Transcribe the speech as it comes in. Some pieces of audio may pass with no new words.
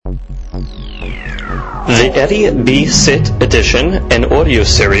The Eddie B. Sit edition and audio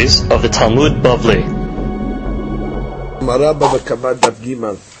series of the Talmud Bavli. Bava Kamma Daf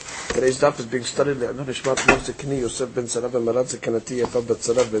Gimal. Today's daf is being studied. Le'adon Nishmat Moshe Kini Yosef ben Sarav and Marat Zekanati Yafab bet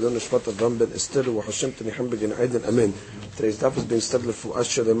Sarav Le'adon Nishmat Avram ben Esther wa Hashem Tenicham begin Aiden Amen. Today's daf is being studied for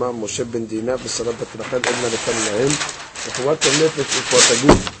Asher Imam Moshe ben Dina b'Sarav bet Rachel Edna Nefan Lahem. Ufuat Nefesh Ufuat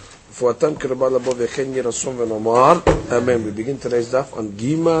Aguf Ufuatam Kirba Labo Vechen Yerason v'Nomar. Amen. We begin today's daf on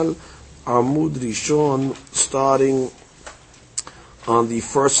Gimal Amud Rishon, starting on the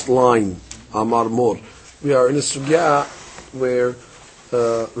first line, Amar Mor. We are in a sugya where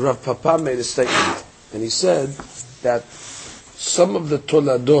Rav Papa made a statement, and he said that some of the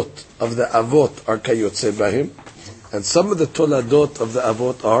toladot of the avot are kayotze bahim, and some of the toladot of the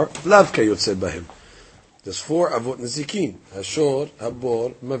avot are lav kayotze bahim. There's 4 avot nezikin: Hashor,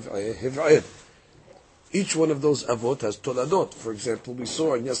 Habor, Mav'eh, Hiv'eh. Each one of those avot has toladot. For example, we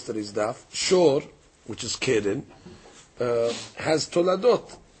saw in yesterday's daf, Shor, which is Keren, has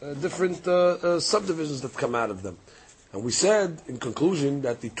toladot, different subdivisions that come out of them. And we said, in conclusion,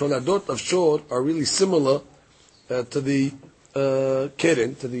 that the toladot of Shor are really similar to the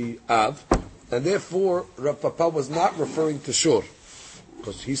Keren, to the Av, and therefore Rav Papa was not referring to Shor,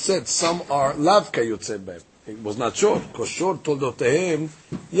 because he said some are lav kayotze b'hem. It was not Shor, because Shor toldotehem,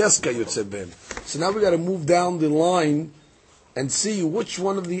 yes kayotze b'hem. So now we got to move down the line and see which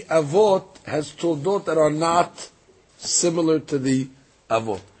one of the avot has toldot that are not similar to the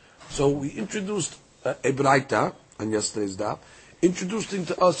avot. So we introduced a braita on yesterday's daf, introducing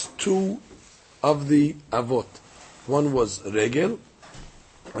to us 2 of the avot. One was regel,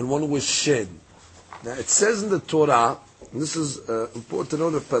 and one was shen. Now it says in the Torah, and this is important to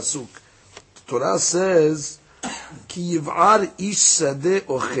know the pasuk. The Torah says, "Ki yiv'ar ish sadeh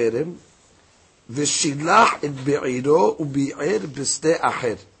o cherem, v'shilach et be'iro u'bi'er b'steh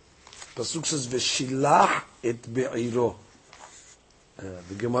acher." Pasuk says, "V'shilach et be'iro."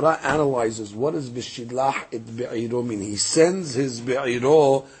 The Gemara analyzes what does v'shilach et be'iro mean. He sends his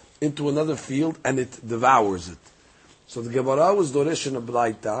be'iro into another field and it devours it. So the Gemara was doresh in a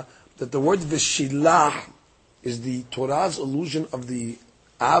braita that the word v'shilach is the Torah's allusion of the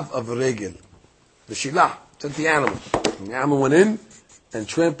av of regel. V'shilach, sent the animal. And the animal went in and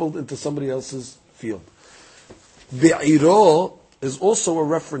trampled into somebody else's field. Be'iro is also a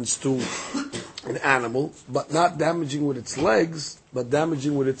reference to an animal, but not damaging with its legs, but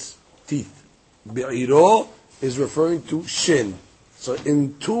damaging with its teeth. Be'iro is referring to shin. So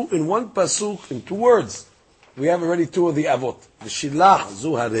in one pasuk, in 2 words, we have already 2 of the avot. V'shilach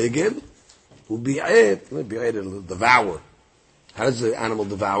zu haregel, u'bi'er, devour. How does the animal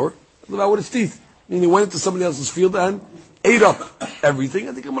devour? Devour with its teeth. Meaning he went into somebody else's field and ate up everything.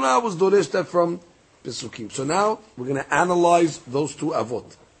 I think Kamma was doresh that from Pesukim. So now we're going to analyze those 2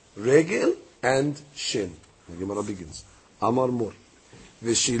 avot, regel and shin. The Gemara begins. Amar Mor.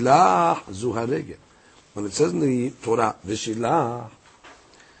 V'shilach zu haregel. When it says in the Torah, v'shilach,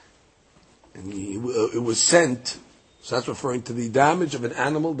 and it was sent, so that's referring to the damage of an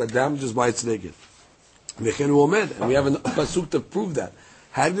animal that damages by its regel. V'chen u'omed, and we have a pasuk to prove that.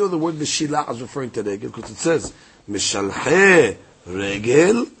 How do you know the word v'shilach is referring to regel? Because it says, mishalche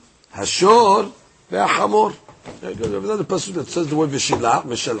regel, hashor, ve'achamor. There's another pasuk that says the word v'shilach,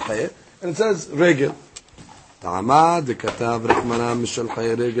 mishalche, and it says regel. Ta'amad dekatav rechmana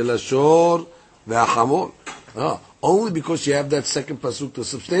mishalche regel, hashor, ve'achamor. Only because you have that second pasuk to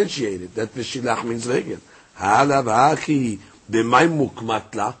substantiate it, that v'shilach means regel. Halav haki b'may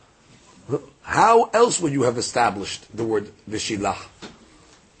mukmatla. How else would you have established the word v'shilach?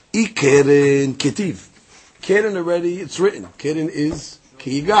 Keren ketiv. Keren already, it's written. Keren is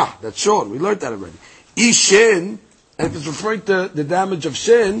kiyigah. That's shown. We learned that already. Shen, and if it's referring to the damage of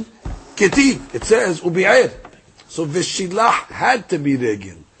shen, ketiv. It says ubi'er. So v'shilach had to be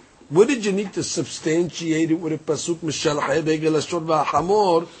regel. What did you need to substantiate it with a pasuk mishalchei regel ashor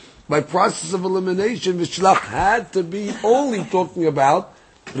v'hamor? By process of elimination, v'shilach had to be only talking about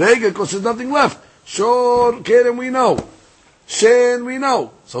regel because there's nothing left. Shor, keren we know. Shen we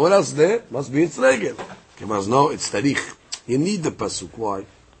know. So what else is there? Must be it's regel. Kemas no, it's tarich. You need the pasuk. Why?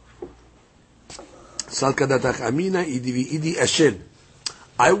 Salkadatach amina idi ashen.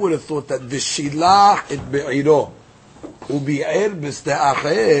 I would have thought that v'shilach et be'iro ubi'er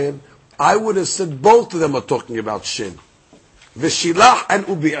b'sta'acher. I would have said both of them are talking about shen. V'shilach and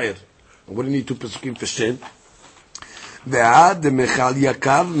ubi'er. What do you need 2 pasukim for shen? Ve'ad mechal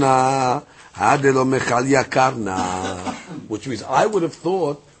yakarna. Which means I would have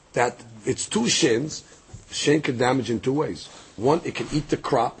thought that it's 2 shins. Shin can damage in 2 ways. One, it can eat the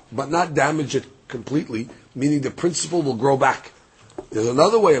crop, but not damage it completely, meaning the principle will grow back. There's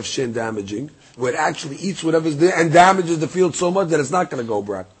another way of shin damaging, where it actually eats whatever's there and damages the field so much that it's not going to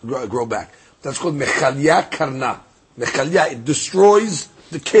grow back. That's called mechalya karna. Mechalya, it destroys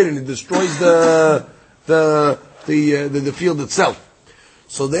the kidney, it destroys the field itself.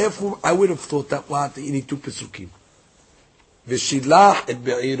 So therefore, I would have thought that what you need two pesukim. V'shilach et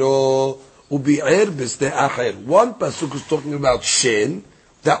be'iro ubi'er b'snei acher. One pasuk is talking about shin,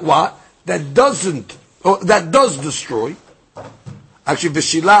 that what? That does destroy. Actually,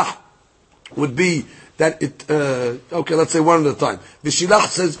 v'shilach would be that it, okay, let's say one at a time. V'shilach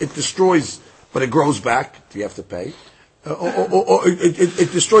says it destroys, but it grows back. You have to pay. Or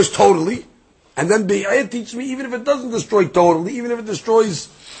it destroys totally. And then Be'er teaches me, even if it doesn't destroy totally, even if it destroys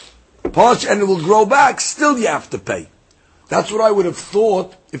partially and it will grow back, still you have to pay. That's what I would have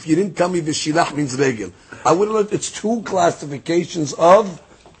thought if you didn't tell me V'shilach means regel. I would have learned it's two classifications of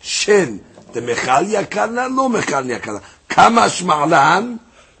shin. The mechal yakarna, no mechal yakarna. Kamma shma'lan,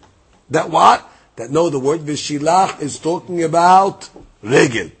 that what? That no, the word V'shilach is talking about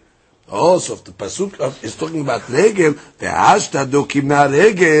regel. Oh, so if the pasuk is talking about regel, ve'ashta do kimna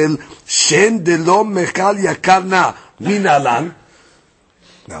regel, shen de lo mechal yakarna minalan.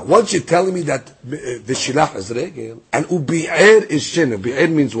 Now, once you're telling me that v'shilach is regel, and ubi'er is shen, ubi'er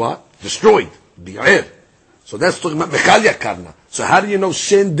means what? Destroyed. Bi'er. So that's talking about mechal yakarna. So how do you know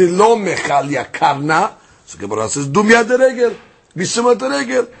shen de lo mechal yakarna? So Gemara says, dumya de regel, v'sima de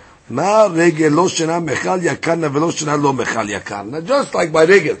regel. Ma regel lo shena mechal yakarna v'lo shena lo mechal yakarna. Just like by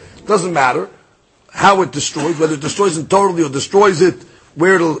regel. Doesn't matter how it destroys, whether it destroys it totally or destroys it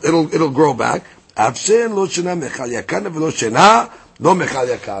where it'll grow back. End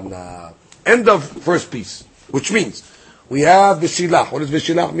of first piece. Which means we have v'shilach. What does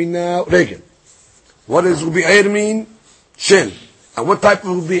v'shilach mean now? Regel. What does ubi'er mean? Shin. And what type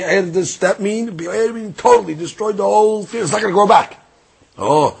of ubi'er does that mean? Ubi'er mean totally destroyed the whole field. It's not going to grow back.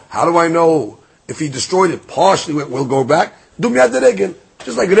 Oh, how do I know if he destroyed it partially it will go back? Dumya de regel.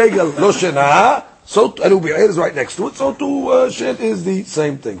 Just like regel, lo shena, so and ubi'er is right next to it, so too shin is the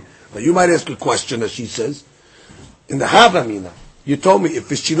same thing. Now you might ask a question, as she says, in the Havamina, you told me if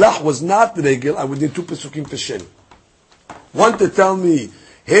v'shilach was not regel, I would need two pesukim for shin. One to tell me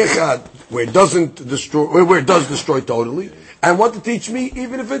hechad where it doesn't destroy, where it does destroy totally, and one to teach me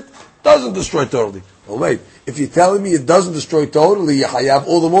even if it doesn't destroy totally. Well, wait, if you're telling me it doesn't destroy totally, you have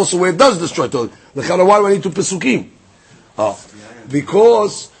all the more so where it does destroy totally. Why do I need two pesukim? Oh.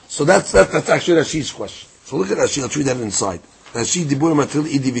 Because, so that's actually Rashi's question. So look at Rashi, let's read that inside. Rashi, dibur matil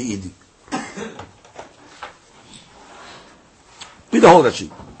idi ve'idi. Read the whole Rashi.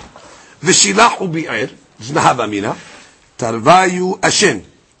 V'shilach ubi'er, z'nahav amina, tarvayu ashen.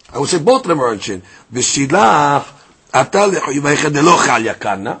 I would say both of them are on shin. V'shilach, atal yubaychad lo chal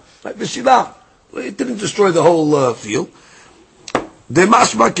yakarna. V'shilach, it didn't destroy the whole field.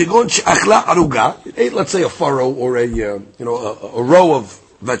 Demashma kegon she'achla aruga. It ate, let's say, a furrow or a row of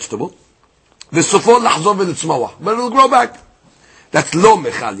vegetable. V'sofo lachzov v'litzmawah, but it'll grow back. That's lo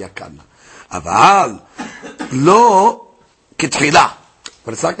mechal yakarna. Aval lo ketchila,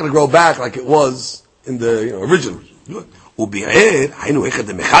 but it's not going to grow back like it was in the original. Ubi'er haynu echad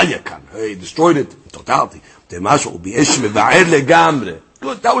mechal yakarna. He destroyed it in totality. Demashma ubi'er shmeva'er legamre.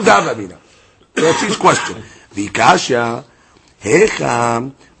 Good, that was the Avamina. That's his question. V'ikasha.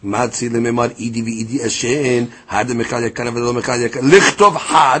 Hecham matzi lememar idi v'idi ashen had the mechal yakarna v'lo mechal yakarna lichtov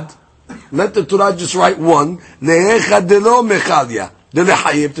had. Let the Torah just write one lehechad delo mechalya de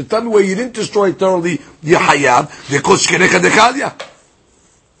lechayev to tell me where you didn't destroy thoroughly yahayav because shkenecha dechalya.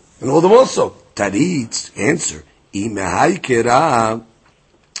 And all them also taritz answer imehai kera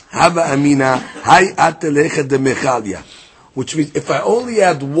hava amina hay at lechad de mechalya, which means if I only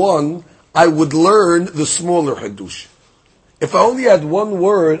had one, I would learn the smaller hadush. If I only had one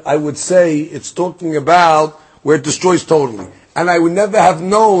word, I would say it's talking about where it destroys totally. And I would never have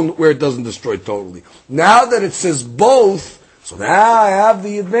known where it doesn't destroy totally. Now that it says both, so now I have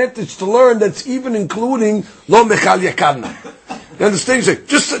the advantage to learn that's even including lo mechal yakarna. You understand?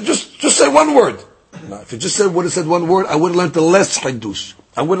 You say, just say one word. Now, if it just said, would have said one word, I would have learned the less hadush.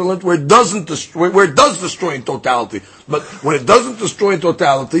 I would have learned where it doesn't destroy, where it does destroy in totality. But when it doesn't destroy in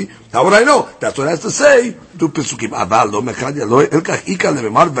totality, how would I know? That's what it has to say. Two pesukim. Aval lo mechadya lo elkach ika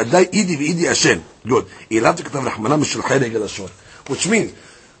lememar v'day idi v'idi ashen. Good. Ilav tekatav rachmana mishalchei regel ashor. Which means,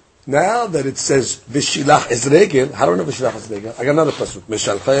 now that it says v'shilach is regel, how do I know v'shilach is regel? I got another pasuk.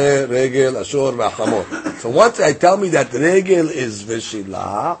 Mishalchei regel ashor v'achamor. So once I tell me that regel is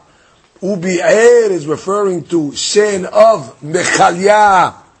v'shilach, ubi'er is referring to shen of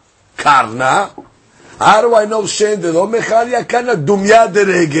mechalya karna. How do I know shen de lo mechalya karna? Dumya de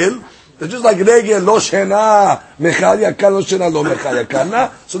regel. They're just like regel, lo shena, mechalia kan, lo shena, lo mechalia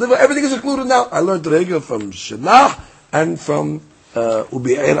kan. So therefore everything is included now. I learned regel from shenah and from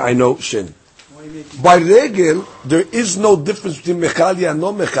ubi'er, I know shen. By regel, there is no difference between mechalia and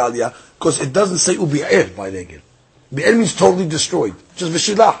no mechalia, because it doesn't say ubi'er by regel. Bi'er means totally destroyed. Just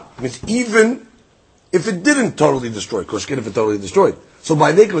v'shilah means even if it didn't totally destroy, because if it totally destroyed. So by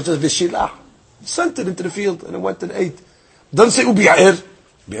regel it says v'shilah. Sent it into the field and it went and ate. Doesn't say ubi'er.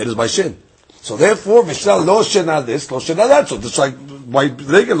 Bi'er is by shin. So therefore, v'shilah lo shena this, lo shena that. So just like by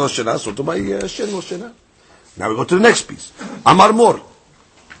regel lo shena, so to by shin lo shena. Now we go to the next piece. Amar mor.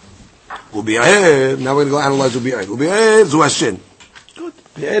 Ubi'er. Now we're going to go analyze ubi'er. Ubi'er zu shin. Good.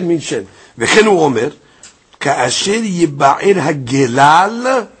 Bi'er means shin. V'chen hu omer. כאשר יבער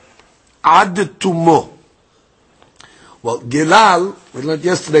הגלל עד תומו. Well, gelal, we learned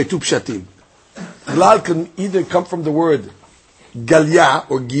yesterday two pshatim. Gelal can either come from the word galya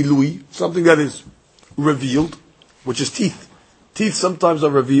or gilui, something that is revealed, which is teeth. Teeth sometimes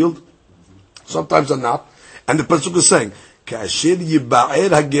are revealed, sometimes are not. And the pasuk is saying, כאשר יבער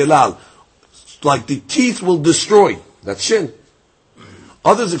הגלל, like the teeth will destroy. That's shin.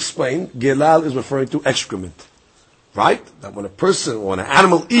 Others explain, gelal is referring to excrement. Right? That when a person or an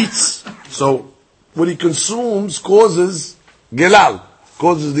animal eats, so what he consumes causes gelal,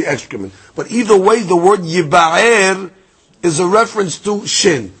 causes the excrement. But either way, the word yiba'er is a reference to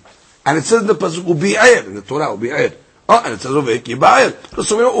shin. And it says in the pasuk, ubi'er, in the Torah, ubi'er. And it says over here, yiba'er.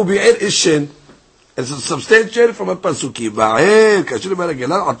 So we know ubi'er is shin. It's substantiated from a pasuk, yiba'er, kasher yiba'er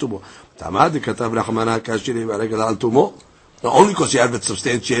gelal al tumo. Tamad katav rachmana kasher yiba'er gelal al tumo. Not only because you have it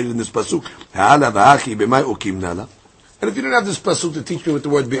substantiated in this pasuk, and if you don't have this pasuk to teach me what the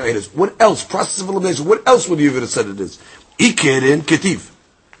word bi'ir is, what else? Process of elimination. What else would you have said it is? Ikerin ketiv.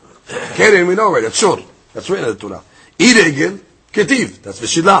 Kerin we know already. That's short. That's written in the Torah. Iregel ketiv. That's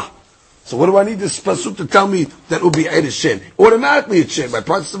v'shilah. So what do I need this pasuk to tell me that ubi'ir is shin? Automatically it's shin by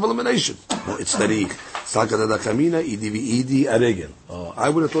process of elimination. No, it's tariq. Sakadadakamina idi v'idi aregel. I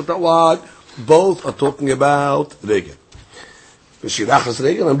would have thought that what? Both are talking about regel. V'shilach is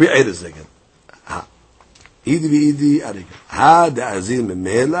regel and bi'ir is regel. Idi v'idi aregel. Hada azir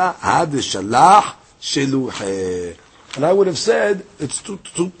memela, hada shalach sheluhe. And I would have said it's two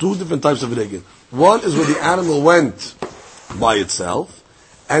different types of regel. One is where the animal went by itself,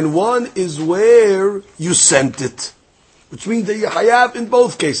 and one is where you sent it. Which means that you hayav in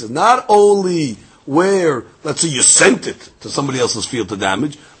both cases. Not only where, let's say you sent it to somebody else's field to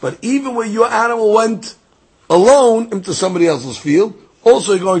damage, but even where your animal went alone into somebody else's field,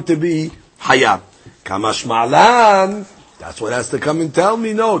 also you're going to be hayab. Kamash malan, that's what has to come and tell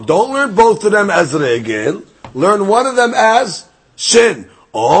me. No, don't learn both of them as regel. Learn one of them as shin.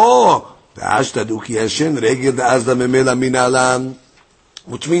 Oh, shin regel as the memela minalan.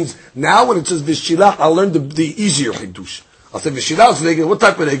 Which means now when it says v'shilach, I'll learn the easier hidush. I'll say v'shilach is regel. What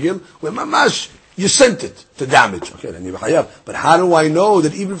type of regel? Well, mamash, you sent it to damage. Okay, then you hayab. But how do I know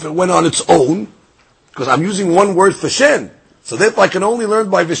that even if it went on its own? Because I'm using one word for shin. So therefore I can only learn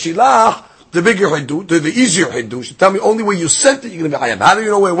by v'shilach, the bigger hidush, the easier hidush. Tell me only where you sent it, you're going to be hayab. How do you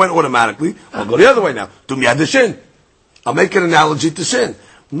know where it went automatically? I'll go the other way now. To miyad the shin. I'll make an analogy to shin.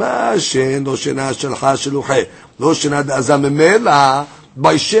 Ma shin, lo shena shalcha sheluche. Lo shena da'azam memela.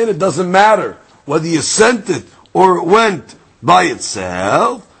 By shin it doesn't matter whether you sent it or it went by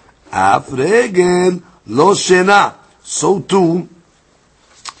itself. Af regel, lo shena. So too,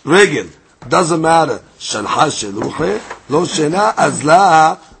 regel. Doesn't matter. Shalha sheluche, lo shena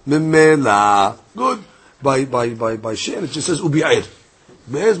azla memela. Good. By shin, it just says ubi'ir.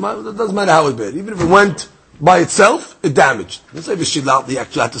 It doesn't matter how it bad. Even if it went by itself, it damaged. Let's say v'shilach, you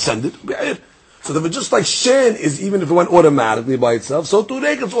actually had to send it. Ubi'ir. So that just like shin is even if it went automatically by itself, so too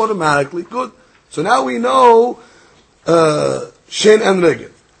regel is automatically. Good. So now we know shin and regel.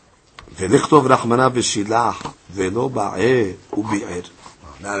 V'lichtov rachmana v'shilach v'lo ba'ir ubi'ir.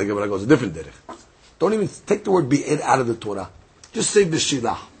 Now the Gemara goes a different derech. Don't even take the word bi'ir out of the Torah. Just say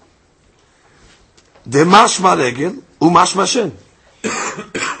b'shilah. The mashma regel umashma shin.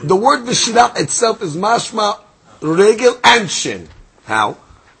 The word b'shilah itself is mashma regel and shin. How?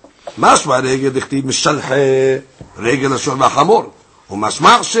 Mashma regel dichtiv mishalche regel ashor v'chamor.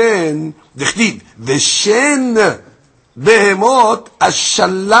 Umashma shin dichtiv v'shin behemot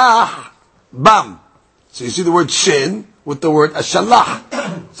ashalah bam. So you see the word shin with the word ashalah.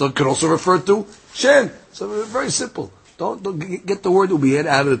 So it can also refer to shin. So very simple. Don't get the word ubiyed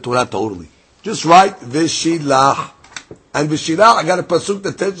out of the Torah totally. Just write v'shilach. And v'shilach, I got a pasuk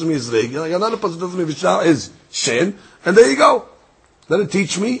that tells me is regel. I got another pasuk that tells me v'shilach is shin. And there you go. Let it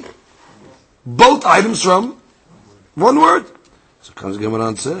teach me both items from one word. So comes the Gemara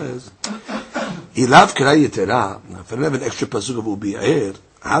and says, Ilav k'ra yetera. Now, if I don't have an extra pasuk of ubi'er,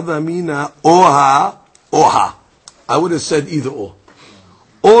 hava mina oha. I would have said either or.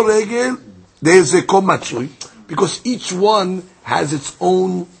 Or regel, there's a komatsui, because each one has its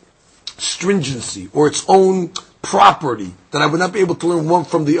own stringency or its own property that I would not be able to learn one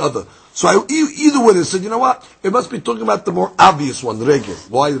from the other. So I either would have said, you know what? It must be talking about the more obvious one, regel.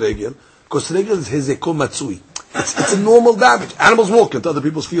 Why regel? Because regel is hezeko matsui. It's a normal damage. Animals walk into other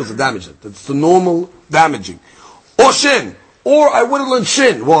people's fields and damage it. It's the normal damaging. Or shin. Or I would have learned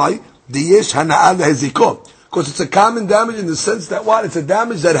shin. Why? Diyesh hana'al hezeko. Because it's a common damage in the sense that what? It's a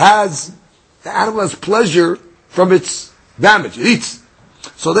damage that the animal has pleasure from its damage. It eats.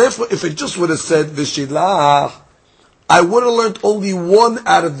 So therefore, if it just would have said vishilah, I would have learned only one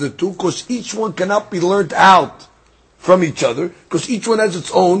out of the two, because each one cannot be learned out from each other, because each one has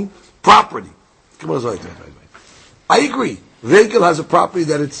its own property. I agree. Regel has a property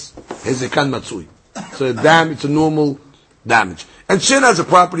that it's hezekan matsui. So it's a normal damage. And shin has a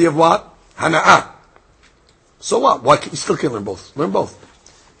property of what? Hana'ah. So what? Why you still can't learn both? Learn both.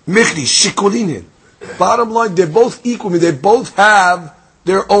 Michli, shikolinin. Bottom line, they're both equal. They both have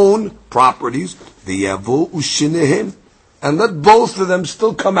their own properties. V'yavu ushinehim. And let both of them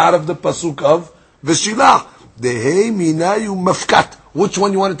still come out of the pasuk of Veshilah. Dehei minayu mafkat. Which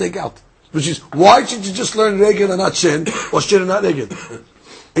one you want to take out? Which is, why should you just learn regel and not shin, or shin and not regel?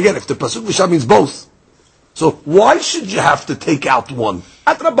 Again, if the pasuk Veshilah means both, so why should you have to take out one?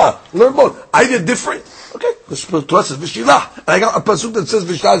 Atrabah, learn both. I did different. Okay, the Torah says Veshilah, and I got a pasuk that says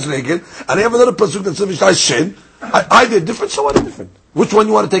Veshilah is regel, and I have another pasuk that says Veshilah is shin. I did different, so I did different. Which one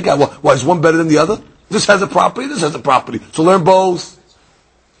you want to take out? Why is one better than the other? This has a property, this has a property. So learn both.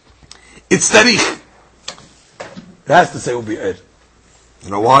 It's tarikh. It has to say will be ed. You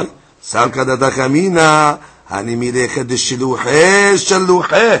know why? Salka dadachamina hanimirecha deshiluhe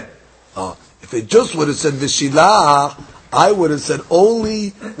shaluhe. If it just would have said vishilah, I would have said only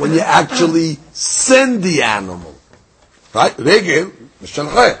when you actually send the animal. Right? Regel,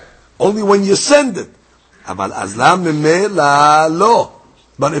 mishalche. Only when you send it. Aval azlam memela lo.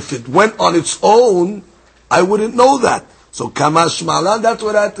 But if it went on its own, I wouldn't know that. So Kamma shmalan, that's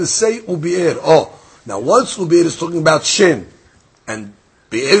what I had to say ubi'er. Now once ubi'er is talking about shin, and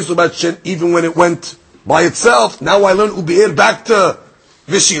bi'er is talking about shin even when it went by itself, now I learn ubi'er back to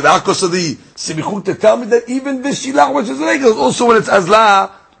vishilah, because of the sibichut to tell me that even vishilah, which is regel, also when it's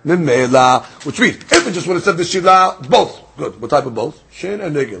azla, mimela, which means, if it just would have said vishilah, both. Good. What type of both? Shin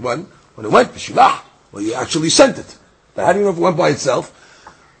and regel. When it went vishilah, well, you actually sent it. Now how do you know if it went by itself?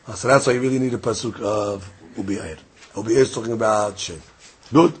 So that's why you really need a pasuk of ubi'er. Ubi'er is talking about shin.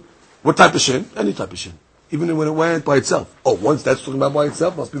 Good. What type of shin? Any type of shin. Even when it went by itself. Once that's talking about by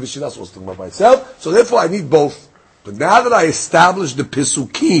itself, must be the shin that's what's talking about by itself. So therefore I need both. But now that I established the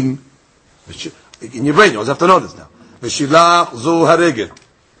pisukim, in your brain, you always have to know this now. V'shilach zu haregel.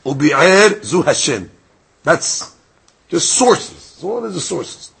 Ubi'er zu hashin. That's just sources. So what are the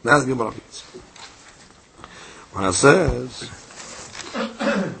sources? Now the Gemara reads. When it says,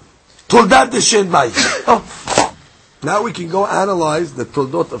 Toldat de Shin Mai. Now we can go analyze the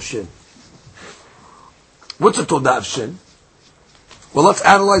Toldot of Shin. What's a Toldat of Shin? Well, let's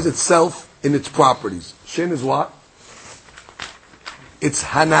analyze itself in its properties. Shin is what? It's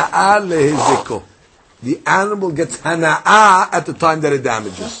Hana'a lehezeko. The animal gets Hana'a at the time that it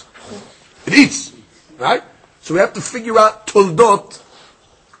damages. It eats. Right? So we have to figure out Toldot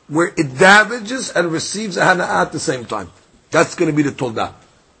where it damages and receives a Hana'a at the same time. That's going to be the Toldah.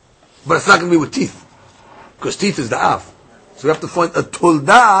 But it's not going to be with teeth. Because teeth is the Av. So we have to find a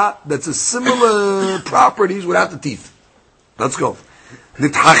Toldah that's a similar properties without the teeth. Let's go.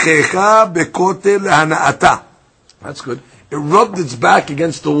 Nithachecha bekotel hana'ata. That's good. It rubbed its back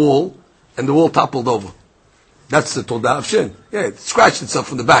against the wall, and the wall toppled over. That's the Toldah of Shin. Yeah, it scratched itself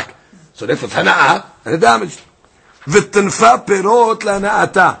from the back. So therefore it's hana'ah, and it damaged. V'tenfa perot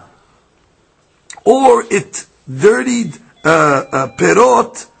hana'ata. Or it dirtied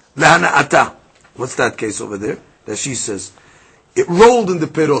perot hana'ata. What's that case over there? That she says. It rolled in the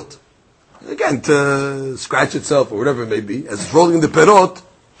perot. Again, to scratch itself or whatever it may be, as it's rolling in the perot,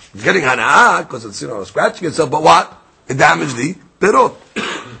 it's getting hana'ah, because it's, scratching itself, but what? It damaged the perot.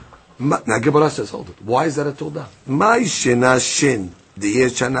 Now Gemara says, hold it. Why is that a toldah? My shena shin,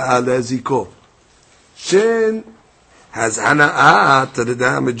 diyesh hana'ah leziko. Shin has hana'ah to the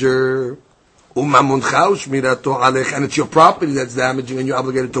damager. Umamuncha u'shmirato alech, and it's your property that's damaging, and you're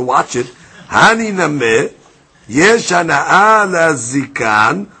obligated to watch it. Hani nameh, yesh hana'ah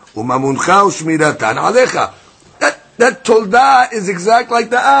lezikan, umamuncha u'shmiratan alecha. That toldah is exact like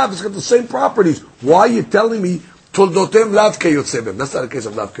the av. It's got the same properties. Why are you telling me Toldotem lav keyotze b'hem. That's not a case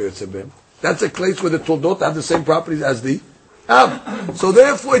of lav keyotze b'hem. That's a case where the toldot have the same properties as the av. So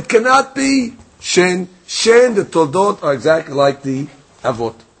therefore it cannot be shen. Shen, the toldot are exactly like the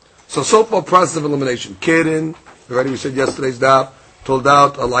avot. So far process of elimination. Keren, already we said yesterday's daf,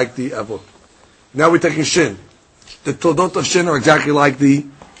 toldot are like the avot. Now we're taking shen. The toldot of shen are exactly like the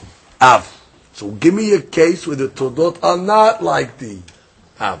av. So give me a case where the toldot are not like the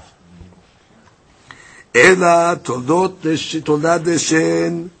av. Ela toldot de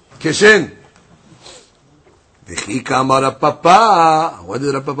shen keshen. V'chi kamma Papa. Why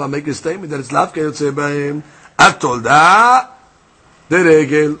did Papa make a statement that it's lav keyotze b'hem? Atolda de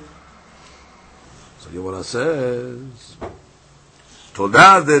regel. So Gemara says,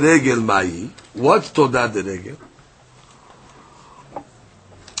 tolda de regel mai. What's tolda de regel?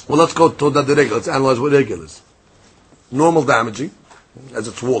 Well, let's go to tolda de regel. Let's analyze what regel is. Normal damaging, as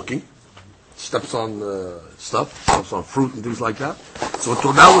it's walking, steps on stuff, steps on fruit and things like that. So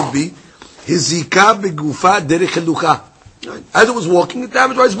tolda would be hizika begufa derech elucha. As it was walking, it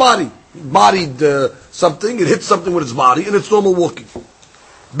damaged his body. It bodied something, it hit something with its body, and it's normal walking.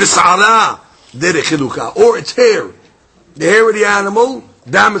 Bis'ala derech elucha, or its hair. The hair of the animal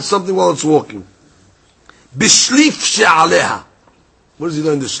damaged something while it's walking. Bishlif she'aleha. What does he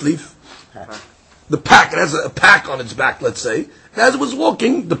learn? The sleeve? The pack. It has a pack on its back, let's say. As it was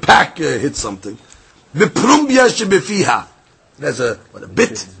walking, the pack hit something. Beprumbya shebefiha. It has a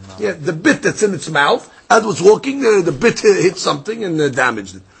bit. Yeah, the bit that's in its mouth. As it was walking, the bit hit something and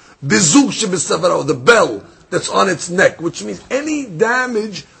damaged it. Bizuk shebesavaro. The bell that's on its neck, which means any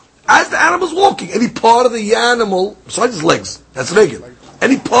damage as the animal's walking, any part of the animal, besides its legs, that's regular.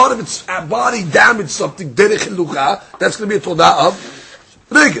 Any part of its body damaged something, derech elucha, that's going to be a todah of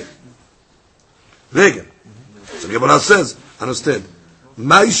regel. Regel. So the Gemara says, understand,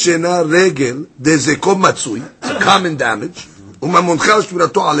 Mai shena regel dezekom matzui, it's a common damage, umamuncha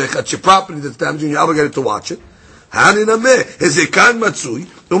shmirato alecha, it's your property that's damaged and you're obligated to watch it. Haninameh, hezekan matzui,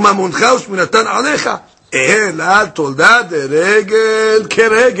 umamuncha shmiratan alecha, la tolda de regel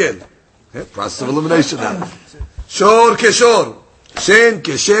keregel. Process of elimination now. Shor keshor. Shen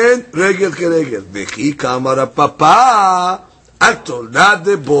keshen, regel keregel. V'chi kamma Papa. At tolda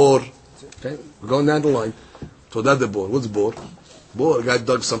de bor. Okay, we're going down the line. Tolda de bor. What's bor? Bor, a guy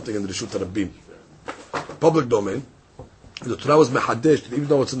dug something in the Rishut Rabim. Public domain. The Torah was mehadesh, even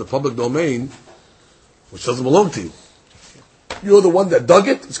though it's in the public domain, which doesn't belong to you. You're the one that dug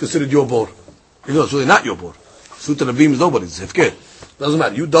it, it's considered your bor. You know, it's really not your bor. Rishut Rabim is nobody's. It's hefker. Doesn't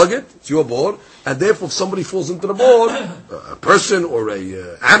matter. You dug it, it's your bor, and therefore if somebody falls into the bor, a person or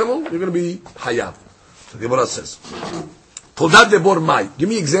a animal, you're going to be hayav. So the Gemara says, Tolda de bor mai. Give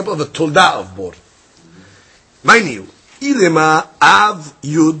me an example of a tolda of bor. Mainiu. Ilema av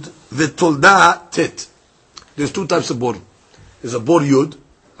yud v'tolda tet. There's two types of bor. There's a bor yud,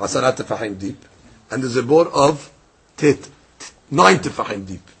 asarat tefachim deep, and there's a bor of tet, 9 tefachim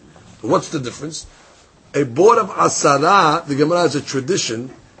deep. What's the difference? A bor of asara, the Gemara has a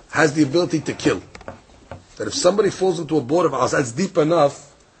tradition, has the ability to kill. That if somebody falls into a bor of asara, it's deep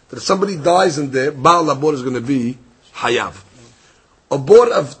enough that if somebody dies in there, Baal HaBor is going to be hayav. A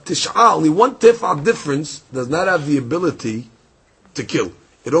bor of tish'ah, only one tefah difference, does not have the ability to kill.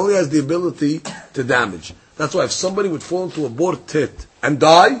 It only has the ability to damage. That's why if somebody would fall into a bor tet and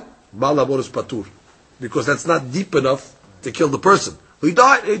die, Baal HaBor is patur. Because that's not deep enough to kill the person. He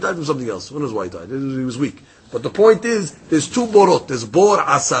died from something else. Who knows why he died? He was weak. But the point is, there's two borot. There's bor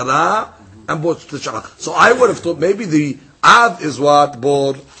asara and bor tish'ah. So I would have thought maybe the av is what?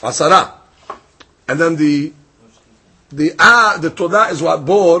 Bor asara. And then the todah is what?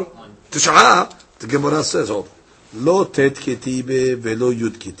 Bor tish'ah. The Gemara says, lo tet ketibe velo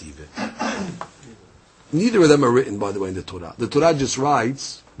yud ketibe. Neither of them are written, by the way, in the Torah. The Torah just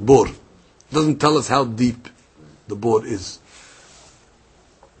writes bor. It doesn't tell us how deep the bor is.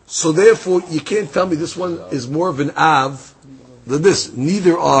 So therefore, you can't tell me this one is more of an av than this.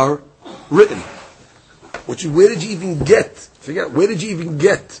 Neither are written. Where did you even get? Where did you even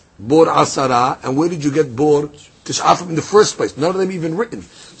get bor asara and where did you get bor tish'ah from in the first place? None of them even written.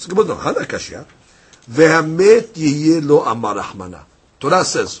 So Torah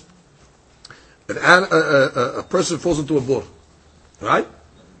says a person falls into a bor, right?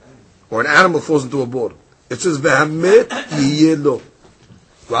 Or an animal falls into a bor. It says vehamet yiyeh lo.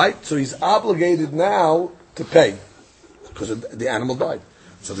 Right? So he's obligated now to pay because the animal died.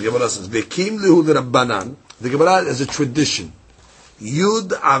 So the Gemara says, Vekim lihu l'rabbanan. The Gemara is a tradition. Yud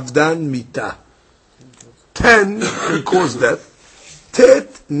avdan mita. 10 can cause death. Tet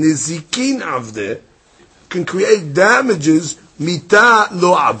nizikin avde can create damages. Mita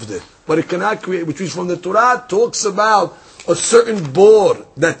lo avde. but it cannot create, which means from the Torah talks about a certain boar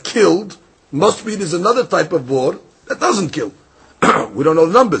that killed, must be there's another type of boar that doesn't kill. We don't know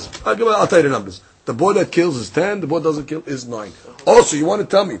the numbers. I'll tell you the numbers. The boar that kills is 10, the boar that doesn't kill is 9. Also, you want to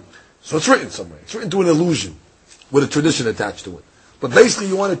tell me, so it's written somewhere. It's written to an illusion with a tradition attached to it. But basically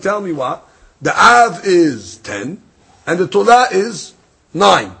you want to tell me what? The Av is 10, and the Torah is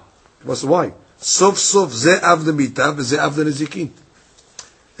 9. What's why? Sof sof ze Av the Mita, ze Av the Nezikin.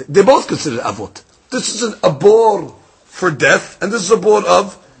 They both considered Avot. This is a boar for death, and this is a boar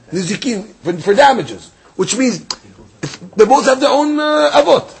of Nezikin, for damages. Which means, they both have their own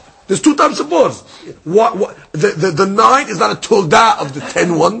Avot. There's two types of boars. The 9 is not a Tolda of the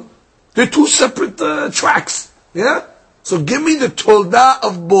 10 one. They're two separate tracks. Yeah? So give me the Tolda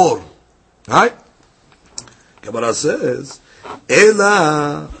of boar. Right? Gemara says,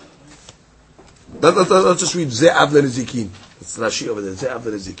 Ela. Let's just read Ze'av le'nezikin. It's Rashi over there. Ze'av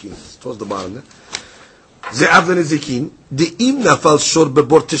le'nezikin. Towards the bottom there. Ze'av le'nezikin. De'im nafal shor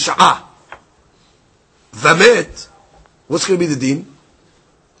bebor tish'ah. Vamet. What's going to be the din?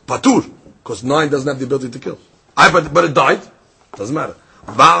 Patur. Because 9 doesn't have the ability to kill. But it died. Doesn't matter.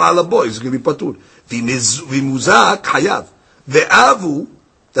 Ba'al ala boy is going to be patur. V'muzak hayav. Ve'avu.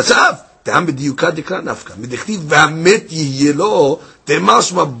 That's Av. טעם בדיוקה דקרא נפקא, מדכתיב והמת יהיה לו,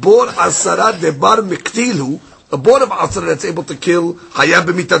 תמשמע בור עשרה דבר מקטיל הוא, a boar of עשרה that's able to kill, חייב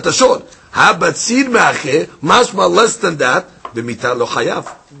במיתת השור. הבציר מאחה, משמע less than that, במיתה לא חייב.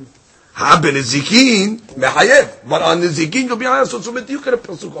 בנזיקין, מחייב. But on נזיקין you'll be honest, so בדיוק in a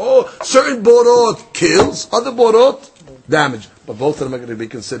pasuk, oh, certain borot kills, other borot damage. But both of them are going to be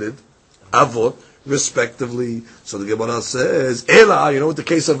considered avot, respectively. So the Gemara says, Ela, you know what the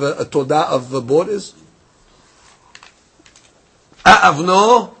case of a toda of a board is?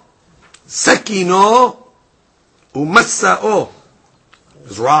 A'avno, sekino, umassa'o.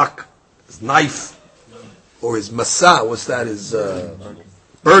 His rock, his knife, or his masa, what's that, his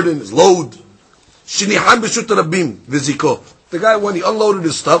burden, his load. Shinihan b'shut rabim, viziko. The guy, when he unloaded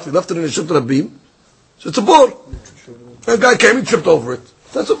his stuff, he left it in the shut rabim, so it's a board. The guy came, he tripped over it.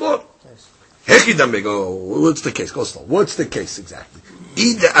 That's a board. What's the case? Go slow. What's the case exactly?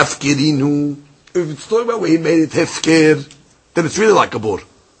 If it's talking about where he made it hefker, then it's really like a bor.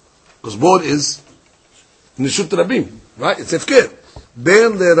 Because bor is nishut rabim, right? It's hefker.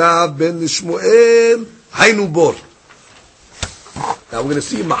 Ben lerav, ben lishmuel, hainu bor. Now we're going to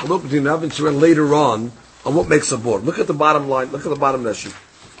see mahluk between Rav and Shmuel later on what makes a bor. Look at the bottom line. Look at the bottom of that sheet.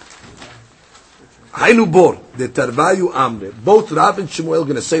 Hainu bor, the tarvayu amre. Both Rav and Shmuel are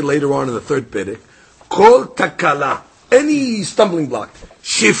going to say later on in the third perek, kol takala, any stumbling block,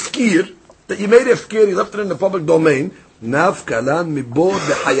 shifkir, that you made hefkir, you left it in the public domain, nav kalan mi bor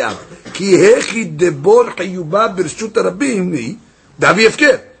de hayav. Ki hechi de bor hayuba birshut rabim ni, davi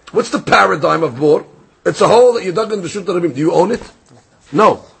hefkir. What's the paradigm of bor? It's a hole that you dug in the birshut rabim. Do you own it?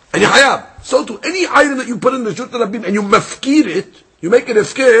 No. And you hayab. So to any item that you put in the birshut rabim and you mafkir it, you make it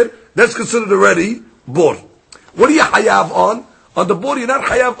hefkir, that's considered already bor. What are you hayav on? On the bor, you're not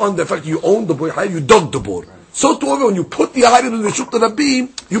hayav on the fact you own the bor, you dug the bor. So too, when you put the item in the shuk rabim,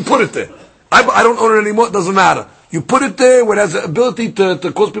 you put it there. I don't own it anymore, it doesn't matter. You put it there where it has the ability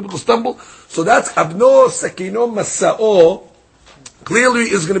to cause people to stumble. So that's abno, sekino, masa'o. Clearly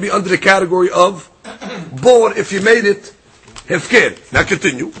is going to be under the category of bor if you made it hefker. Now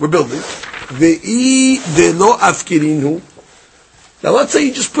continue, we're building. Ve'i de lo afkirinu. Now let's say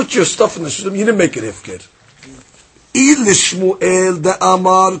you just put your stuff in the shul, you didn't make it hefker. Il Shmuel da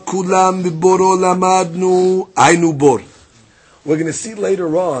amar kulam biboro lamadnu ainu bor. We're going to see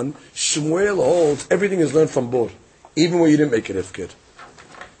later on, Shmuel holds everything is learned from bor, even when you didn't make it hefker.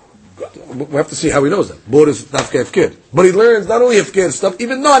 We have to see how he knows that. Bor is dafka hefker. But he learns not only hefker stuff,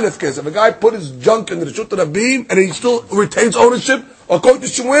 even non-hefker. If a guy put his junk in the Reshut Rabim and he still retains ownership, according to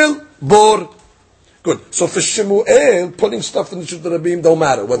Shmuel, bor. Good. So for Shmuel, putting stuff in the Shut Rabim don't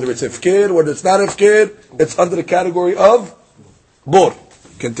matter. Whether it's hefker, whether it's not hefker, it's under the category of bor.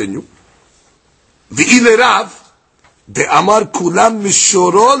 Continue. V'ile Rav, de amar kulam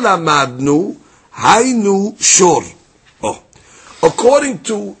mishoro lamadnu, hainu shor. Oh. According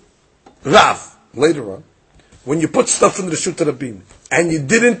to Rav, later on, when you put stuff in the Shut Rabim, and you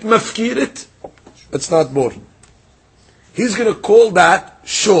didn't mafkir it, it's not bor. He's going to call that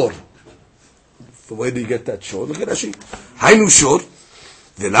shor. So where do you get that shor? Look at Rashi. Hainu shor,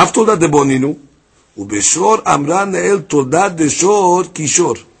 ve'lav tolda de boninu, u'beshor amra ne'el tolda de shor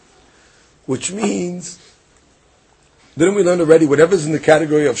kishor. Which means, didn't we learn already, whatever's in the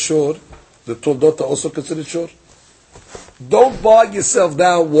category of shor, the toldot are also considered shor? Don't bog yourself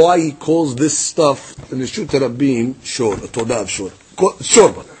down why he calls this stuff in the Shut Rabim shor, a tolda of shor.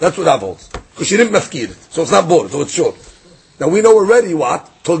 shorba. That's what Av holds. Because she didn't mafkir it. So it's not bor, so it's shor. Now we know already what?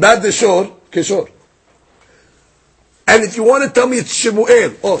 Toldad de shor, keshor. And if you want to tell me it's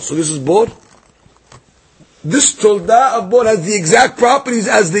Shemuel, so this is bor? This tolda of bor has the exact properties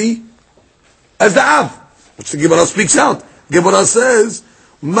as the Av. Which the Gemara speaks out. Gemara says,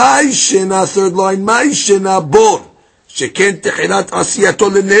 my shena, third line, my shena bor. Sheken techilat asiyato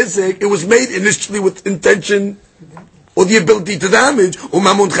lenezek. It was made initially with intention or the ability to damage. And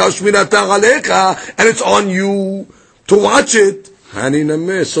it's on you to watch it.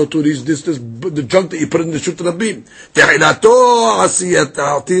 So to reach this the junk that you put in the shut rabim. Techilato asiyat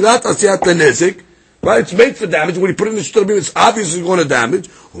lenezek. Right? It's made for damage. When you put it in the shut rabim, it's obviously going to damage.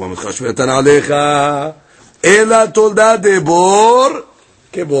 Ela tolda de bor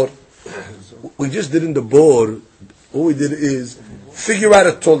kebor. We just did in the bor. What we did is figure out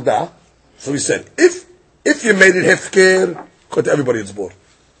a tolda. So we said, if you made it hefker, to everybody it's bor.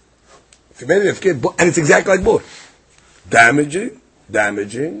 If you made it hefker, and it's exactly like bor, damaging,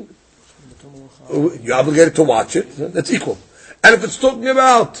 you're obligated to watch it. That's equal. And if it's talking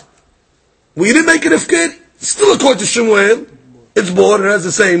about, we didn't make it hefker, still according to Shemuel, it's bor and it has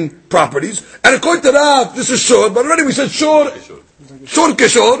the same properties. And according to Rav, this is short, but already we said short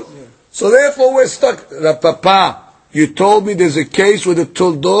keshor. So therefore we're stuck. Papa, you told me there's a case where the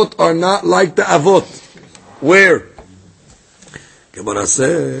toldot are not like the avot. Where? Gemara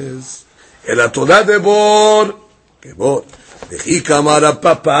says, Ela tolda de bor, kebor. V'chi kamara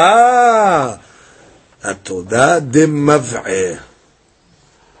papa, atolda de mav'eh.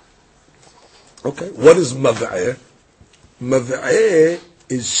 Okay, what is mav'eh? Mav'eh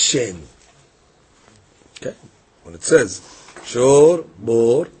is shen. Okay, when it says shor,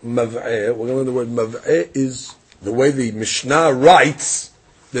 bor, mav'eh, we're going to learn the word mav'eh is the way the Mishnah writes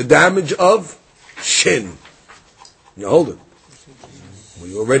the damage of shin. You hold it.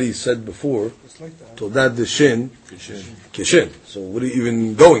 We already said before, toldat the shin, kishin. So what are you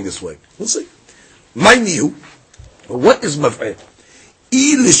even going this way? We'll see. Mind you, what is mav'eh?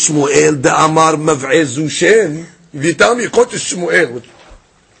 Il Shmuel da amar mav'eh zu shin. If you tell me you quote Shmuel, which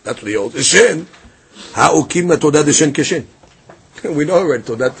that's what he holds, is shin, ha'ukim na toldat the shin kishin. We know already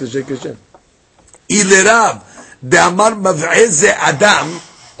toldat the shin kishin. Il Rav da amar mav'eh ze adam.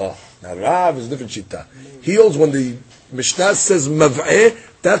 Now Rav is a different shita. He holds when the Mishnah says mav'eh,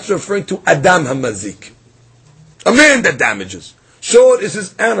 that's referring to Adam hamazik, a man that damages. Shor is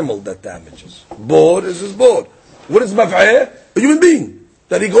his animal that damages. Bor is his bor. What is mav'eh? A human being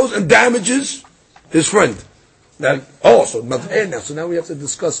that he goes and damages his friend. Now, so mav'eh now. So now we have to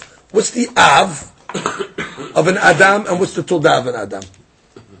discuss what's the av of an Adam and what's the tolda of an Adam.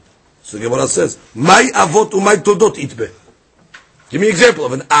 So the Gemara says, "My avot umay toldot itbe." Give me an example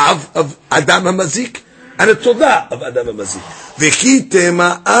of an av of Adam hamazik and a tolda of Adam hamazik. V'chi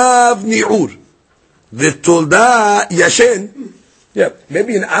tema av ni'ur. The tolda yashen. Yeah,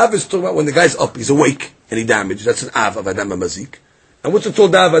 maybe an av is talking about when the guy's up, he's awake and he damaged. That's an av of Adam hamazik. And what's the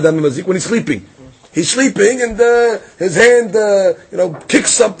tolda of Adam hamazik? When he's sleeping. He's sleeping and his hand,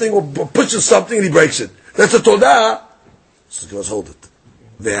 kicks something or pushes something and he breaks it. That's a tolda. So he goes, hold it.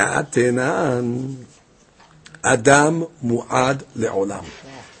 Ve'atenan Adam mu'ad le'olam.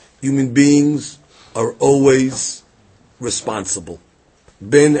 Human beings are always responsible.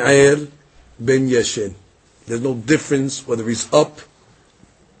 Ben air, ben yashen. There's no difference whether he's up,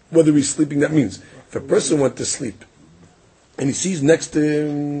 whether he's sleeping. That means if a person went to sleep and he sees next to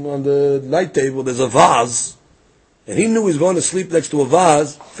him on the night table there's a vase, and he knew he was going to sleep next to a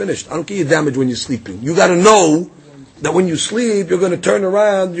vase, finished. I don't care your damage when you're sleeping. You got to know that when you sleep, you're going to turn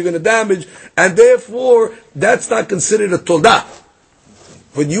around, you're going to damage, and therefore, that's not considered a tolda.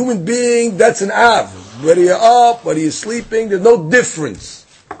 For a human being, that's an av. Whether you're up, whether you're sleeping, there's no difference.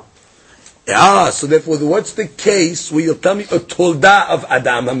 So therefore, what's the case where you'll tell me a tolda of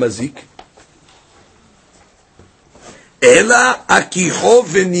Adam hamazik? Ela akiho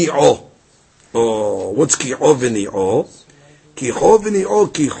v'ni'o. What's kiho v'ni'o?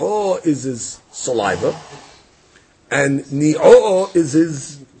 Kiho is his saliva. And ni'o is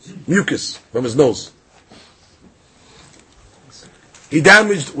his mucus from his nose. He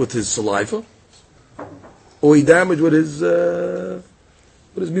damaged with his saliva, or he damaged with his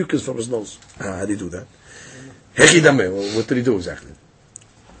mucus from his nose. How do you do that? What did he do exactly?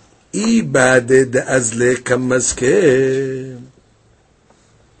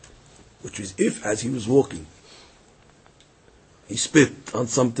 Which is if, as he was walking, he spit on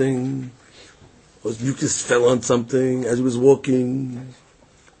something, or his mucus fell on something as he was walking.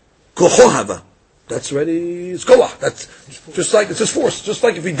 Kohohava. That's already, it's koah. That's just like, it's his force. Just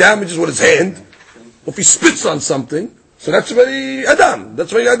like if he damages with his hand, or if he spits on something, So that's very Adam.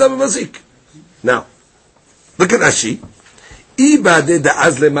 That's very Adam Mazik. Now, look at Rashi.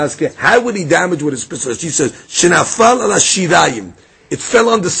 How would he damage with his spit? So she says, Shinafal ala shirayim. It fell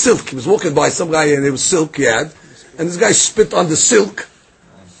on the silk. He was walking by some guy and there was silk he had. And this guy spit on the silk.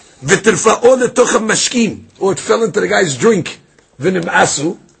 Or it fell into the guy's drink. Vinim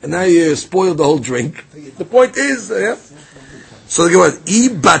asu. And now you spoiled the whole drink. The point is, so the word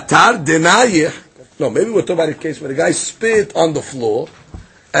ibatar denayeh. No, maybe we're talking about a case where the guy spit on the floor,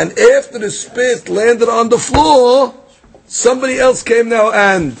 and after the spit landed on the floor, somebody else came now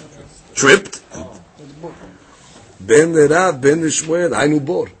and tripped. Ben Rav, Ben Shmuel, I knew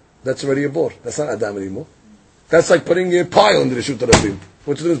bor. That's already a bor. That's not Adam anymore. That's like putting a pile in the Reshut Rabim.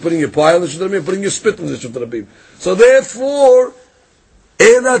 What you do is putting your pile in the Reshut Rabim, putting your spit in the Reshut Rabim. So therefore,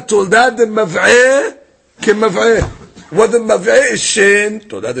 Ela toldad mav'eh ke mav'eh. Whether mav'eh is shen,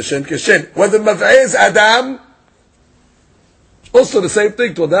 toldad is shen ke shen. Whether mav'eh is Adam, also the same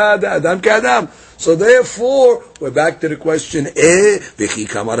thing, toldad Adam ke Adam. So therefore, we're back to the question, v'chi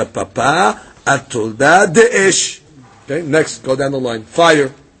kamara papa at toldad de'esh. Okay, next, go down the line.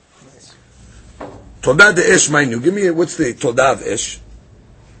 Fire. Toldad de'esh, mind you. Give me, what's the toldad de'esh?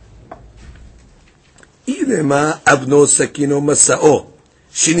 Ilema avno sakino masa'o.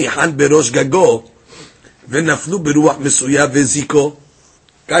 Shinihan berosh gago. V'naflu beruach mesuya v'ziko.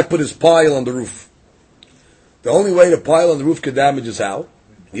 Guy put his pile on the roof. The only way the pile on the roof can damage is how?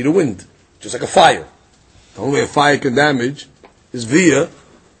 Need a wind. Just like a fire. The only way a fire can damage is via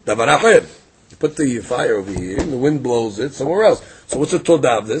davar acher. You put the fire over here, and the wind blows it somewhere else. So what's the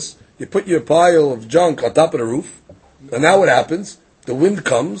todah of this? You put your pile of junk on top of the roof, and now what happens? The wind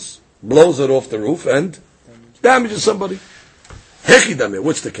comes, blows it off the roof, and damages somebody. Hechidame,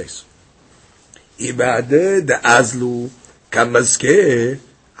 what's the case? Ibade de azlu kamazke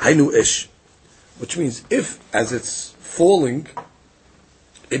hainu ish. Which means, if, as it's falling,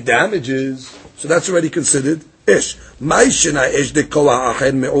 it damages, so that's already considered ish. Ma'ishena ish de koah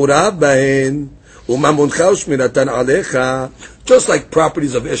acher me'urav bahen, u'mamuncha u'shmiratan alecha. Just like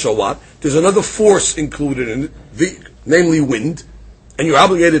properties of ish or what, there's another force included in it, namely wind, and you're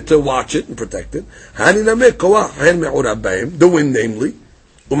obligated to watch it and protect it. The wind, namely,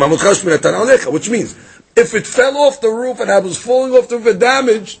 which means, if it fell off the roof and I was falling off the roof and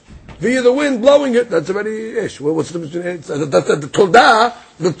damaged, via the wind blowing it, that's already ish. Well, what's the todah?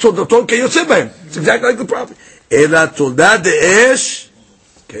 The todah keyosebem. It's exactly like the prophet. Ela todah de ish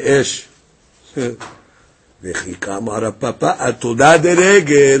keish. V'chika mara papa todah de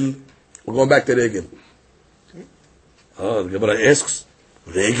regel. We're going back to regel. Oh, the Gemara asks,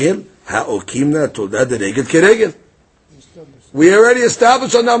 regel ha'okimna todah de regel keregel. We already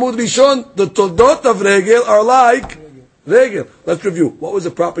established on Amud Rishon the toldot of regel are like regel. Let's review. What was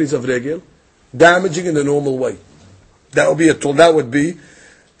the properties of regel? Damaging in the normal way. That would be a told. That would be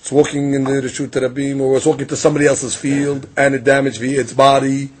it's walking in the Reshut Rabim, or it's walking to somebody else's field, and it damaged via its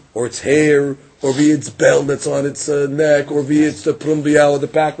body, or its hair, or via its belt that's on its neck, or via its prumbia or the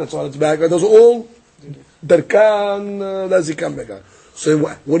pack that's on its back. Those are all darkan lazikam megan. So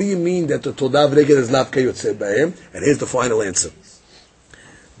what do you mean that the todah of regel is not kayotze b'hem? And here's the final answer.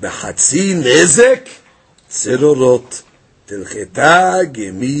 B'chatzi nezek tzerorot. Tilcheta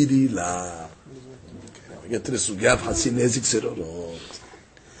gemiri la. We get to the sugya of Hatzi Nezik Serorot.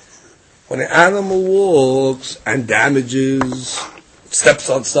 When an animal walks and damages, steps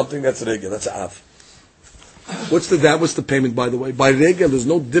on something, that's regel, that's av. What's the payment, by the way? By regel, there's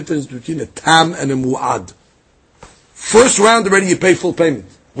no difference between a tam and a mu'ad. First round already you pay full payment.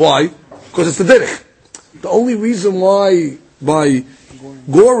 Why? Because it's the derech. The only reason why by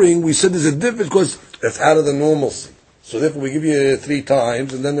goring we said there's a difference because that's out of the normalcy. So therefore we give you 3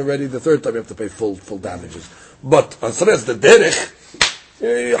 times, and then already the 3rd time you have to pay full damages. But on Saras, the derech,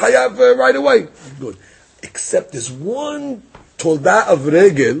 hayav right away. Good. Except there's one tolda of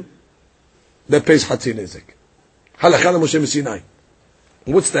regel that pays Hatzi Nezek. Halakha Moshe Sinai.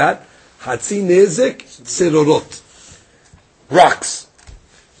 What's that? Hatzi Nezek Tzerorot. Rocks.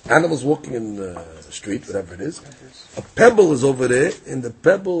 Animals walking in the street, whatever it is. A pebble is over there, and the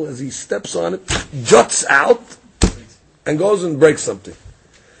pebble, as he steps on it, juts out, and goes and breaks something.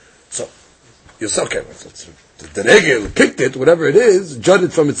 So, you say, okay, the regel picked it, whatever it is,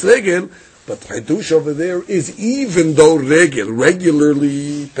 jutted from its regel, but Hadush over there is, even though regel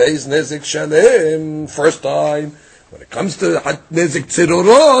regularly pays Nezek Shalem, first time, when it comes to Nezek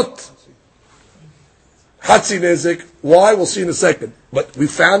Tzirorot, Hatzi Nezek, why? We'll see in a second. But we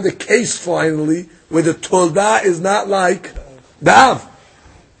found a case finally where the Tolda is not like the Av.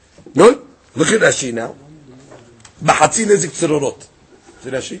 Good? Look at Rashi now. B'chatzi nezik tzerorot.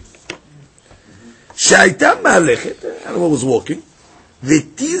 See Rashi? She'ayta malechet. animal was walking.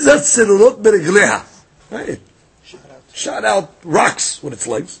 V'tizat serorot beregleha. Right? Shot out rocks with its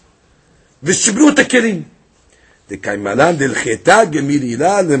legs. V'shibru et hakelim. Dekaymanan delcheta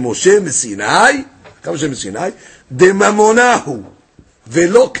gemirila lemoshe mesinai. Moshe mesinai. Demamonahu.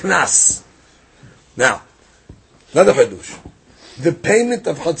 Velo knas. Now, another hadush. The payment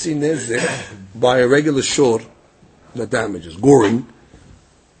of Hatzi Nezek by a regular shor that damages, goring,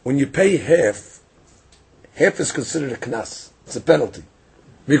 when you pay half is considered a knas. It's a penalty.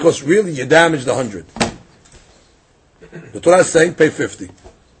 Because really you damaged 100. The Torah is saying pay 50.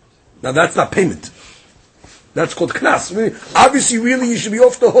 Now that's not payment. That's called knas. I mean, obviously really you should be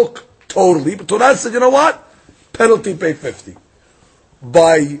off the hook totally. But Torah said, you know what? Penalty pay 50.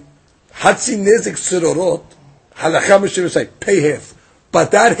 By Hatzi Nezek Sirorot, Halakha Moshe say pay half.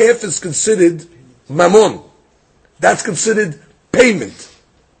 But that half is considered mamon. That's considered payment.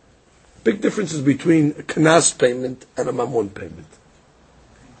 Big differences between a knas payment and a mamon payment.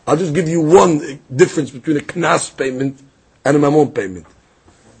 I'll just give you one difference between a knas payment and a mamon payment.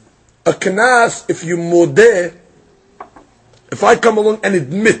 A knas, if you modeh, if I come along and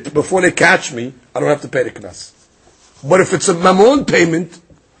admit before they catch me, I don't have to pay the knas. But if it's a mamon payment,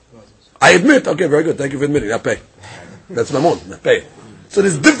 I admit, okay, very good, thank you for admitting, I pay. That's mamon, I pay. So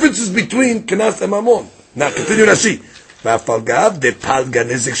there's differences between knas and mamon. Now continue Rashi.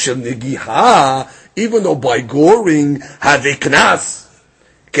 Even though by goring have a knas,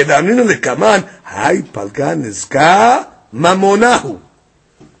 כדאמרינן לקמן, היי פלגה נזקה ממונה.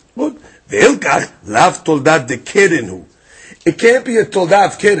 Good. ואילכך, לאו תולדת דקרן הוא. It can't be a tolda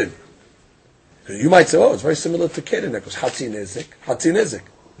of keren. You might say, oh, it's very similar to keren, because hatzi nezik.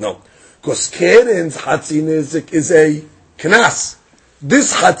 No. Because keren's hatzi nezik is a knas.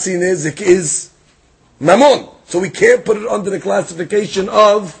 This hatzi nezik is mamon. So we can't put it under the classification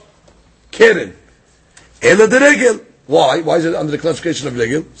of keren. Ela de regel. Why? Why is it under the classification of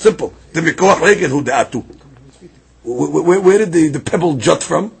regel? Simple. The mikoach regel hu de'atu. Where did the pebble jut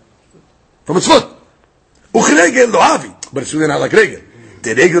from? From its foot. Uchregel lo avi. But it's really not like regel.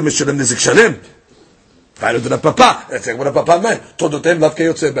 The regel mishalem nizik shalem. Vayro de papa. That's what a papa meant. Todotem lav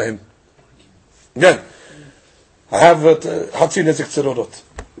keyotze bahim. Again, I have hatzi nizik tzerorot.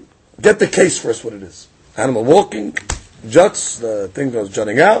 Get the case first, what it is. Animal walking, juts, the thing goes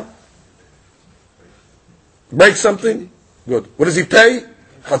jutting out. Break something, good. What does he pay?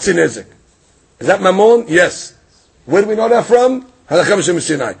 Hatzi nezik. Is that mamon? Yes. Where do we know that from? Halakha Moshe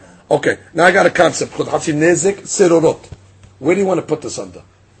Sinai. Okay, now I got a concept called hatzi nezik serorot. Where do you want to put this under?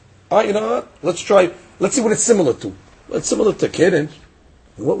 Alright, you know what? Let's try, let's see what it's similar to. Well, it's similar to keren.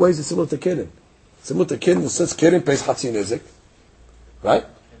 In what way is it similar to keren? Similar to keren, it says keren pays hatzi nezik. Right?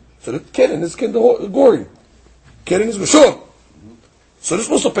 So the keren is goring. Keren is sure. So this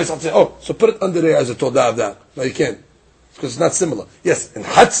also pays hatzi. Oh, so put it under there as a todah of that. No, you can't. Because it's not similar. Yes, in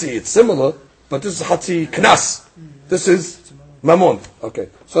hatzi it's similar, but this is hatzi knas. This is mamon. Okay.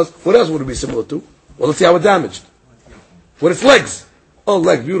 So what else would it be similar to? Well, let's see how it damaged. With its legs. Oh,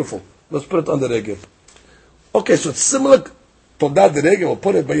 legs, beautiful. Let's put it under regel. Okay, so it's similar to todah the regel. We'll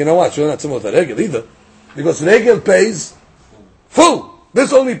put it, but you know what? It's really not similar to regel either. Because regel pays full.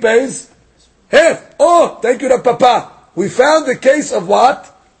 This only pays half. Oh, thank you, Papa. We found the case of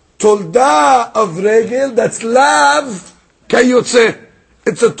what? Tolda of regel, that's lav kayotze.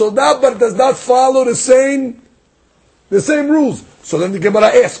 It's a tolda, but it does not follow the same rules. So then the Gemara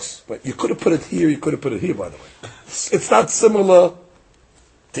asks, but you could have put it here, you could have put it here, by the way. It's not similar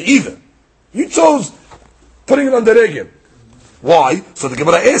to either. You chose putting it under regel. Why? So the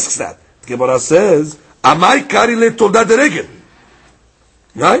Gemara asks that. The Gemara says, Amai kari le tolda de regel.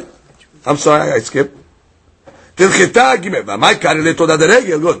 Right? I'm sorry, I skipped. תלכתה ג' ומה יקרה לתודה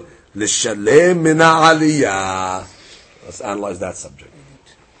דרגל? Good. לשלם מן העלייה. Let's analyze that subject.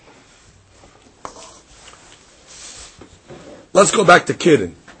 Let's go back to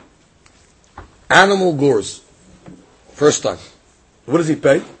keren. Animal gores. First time. What does he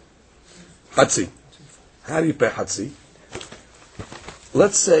pay? Hatzi. How do you pay hatzi?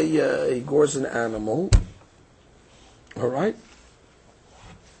 Let's say he gores an animal. Alright?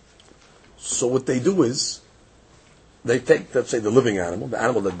 So what they do is, they take, let's say, the living animal, the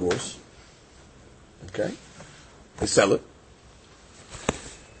animal that gores, okay? They sell it.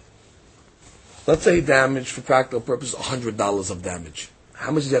 Let's say he damaged, for practical purposes, $100 of damage.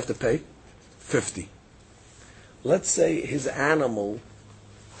 How much does he have to pay? $50. Let's say his animal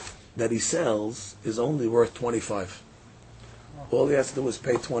that he sells is only worth $25. All he has to do is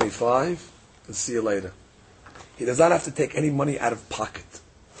pay $25 and see you later. He does not have to take any money out of pocket.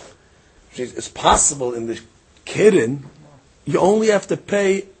 It's possible in the keren, you only have to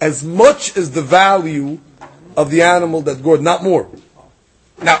pay as much as the value of the animal that gored, not more.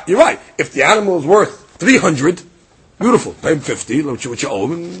 Now, you're right. If the animal is worth 300, beautiful. Pay him 50, what you owe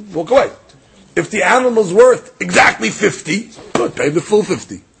him, and walk away. If the animal is worth exactly 50, good, pay him the full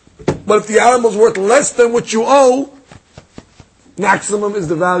 50. But if the animal is worth less than what you owe, maximum is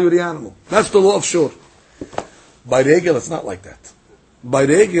the value of the animal. That's the law of Shiur. By regel, it's not like that. By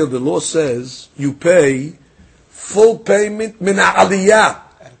regel, the law says you pay full payment min aliyah,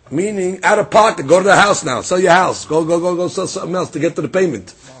 meaning out of pocket. Go to the house now, sell your house. Go sell something else to get to the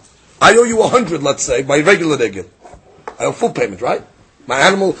payment. I owe you 100, let's say, by regular regel. I owe full payment, right? My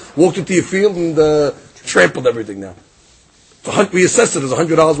animal walked into your field and trampled everything now. So we assessed it as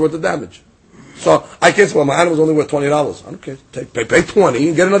 $100 worth of damage. So I can't say, well, my animal's only worth $20. I don't care. Pay 20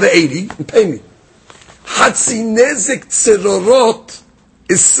 and get another 80 and pay me. Hatzi nezik tzirorot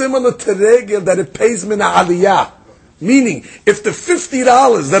is similar to regel that it pays min aliyah. Meaning, if the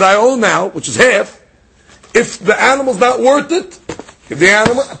 $50 that I owe now, which is half, if the animal's not worth it, if the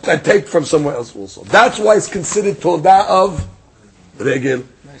animal, I take from somewhere else also. That's why it's considered todah of regel.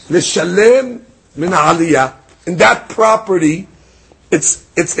 Lishalem min aliyah. In that property, it's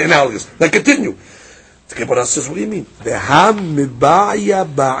analogous. Now continue. The Gemara says, what do you mean? Rabba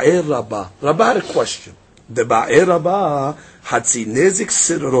had a question. The ba'e Rabba hatzi nezik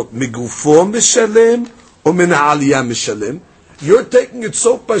sirorot migufo mishalem or min aliyah mishalem. You're taking it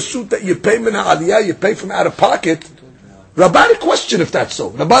so pashut that you pay min aliyah, you pay from out of pocket. Rabba had a question if that's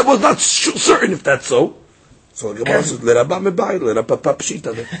so. Rabba was not certain if that's so. So the Gemara says, "Le Rabba mebai, le Rabba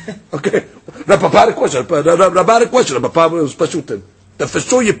pashita." Okay, Rabba had a question. Rabba had a question. Rabba was pashutim. That for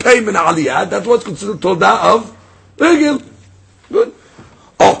sure you pay min aliyah. That's what's considered todah of regel. Good.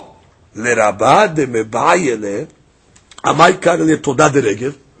 Oh, le Rabba de mebai amai kan le todah de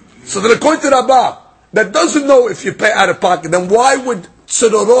regel. So then according to Rabba, that doesn't know if you pay out of pocket, then why would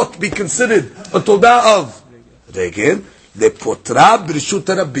tzedorot be considered a todah of regel? Le potra b'rishut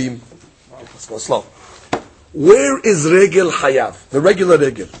rabim. Let's go slow. Where is regel hayav? The regular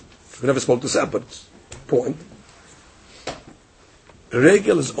regel. We never spoke this out, but it's important.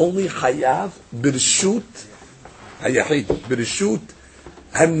 Regel is only hayav b'rishut hayahid, b'rishut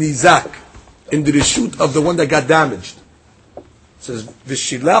hamnizak, in the rishut of the one that got damaged. It says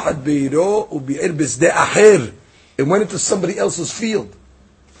v'shilach beiro u'bi'er b'zdeh acher. It went into somebody else's field.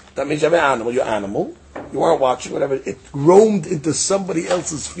 That means you have an animal. Your animal, you weren't watching, whatever. It roamed into somebody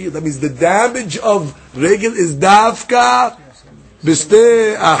else's field. That means the damage of regel is davka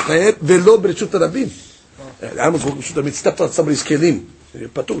b'zdeh acher velo b'rishut rabim. The animals walking b'rishut rabim stepped on somebody's kelim.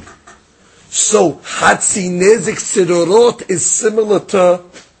 Patur. So hatzi nezik tzirorot is similar to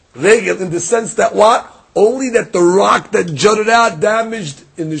regel in the sense that what? Only that the rock that jutted out damaged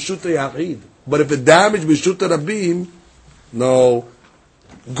in the Shuta Yachid. But if it damaged with Shuta Rabim, no.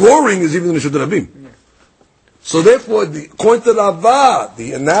 Goring is even in the Shuta Rabim. So therefore, according to Rava,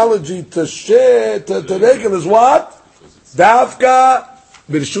 the analogy to regel is what? Davka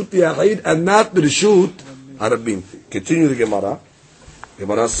b'rishut Yachid and not b'rishut Harabim. Continue the Gemara.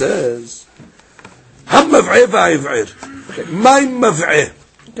 Gemara says, Ham mav'eh v'ayiv'ir. Okay, my mav'eh.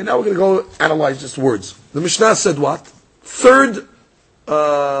 Okay, now we're going to go analyze just words. The Mishnah said what? Third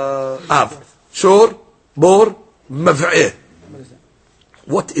av. Shor, bor, mav'eh.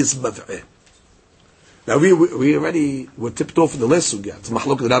 What is mav'eh? Now we already were tipped off in the last sugya. It's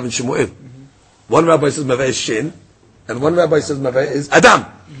Mahlok Rav and Shemuel. One rabbi says mav'eh is shin, and one rabbi says mav'eh is Adam.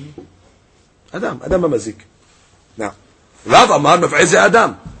 Adam amazik. Now, Rav Amar mav'eh is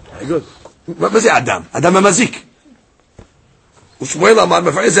Adam. Very good. What is Adam? Adam amazik. ושמואל אמר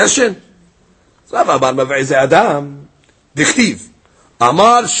מפעי זה השן. רב אמר מפעי זה אדם. דכתיב.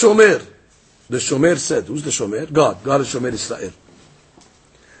 אמר שומר. The shomer said, who's the shomer? God. God is shomer Israel.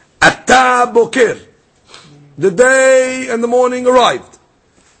 Ata boker. The day and the morning arrived.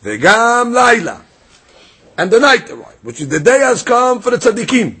 Vegam laila. And the night arrived. Which is the day has come for the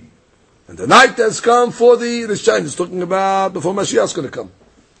tzaddikim. And the night has come for the Rishayim. It's talking about before Mashiach is going to come.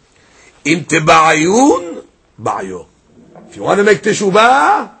 Im teba'ayun, ba'yo. If you want to make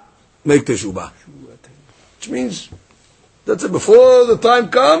teshubah, make teshubah. Which means, that's it. Before the time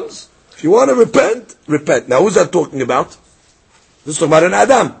comes, if you want to repent, repent. Now, who's that talking about? This is talking about an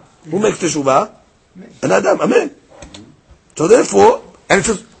Adam. Who makes teshubah? An Adam. Amen. So therefore, and it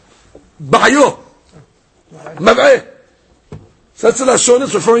says, ba'yo. Mav'eh. So that's the Lashon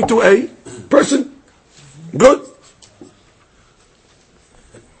is referring to a person. Good.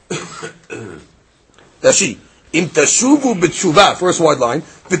 Rashi. Im tashuvu b'tshuva, first wide line,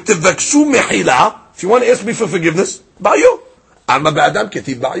 v'tevakshu mehila, if you want to ask me for forgiveness, ba'yo. Amma ba'adam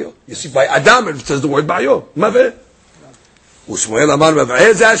ketiv ba'yo. You see, by Adam it says the word ba'yo. Maveh. Ushmuel amar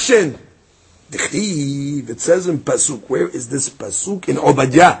maveh ze hashen. It says in Pasuk. Where is this Pasuk? In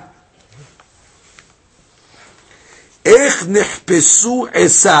Obadiah. Ech nechpesu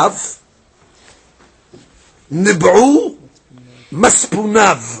Esav nib'u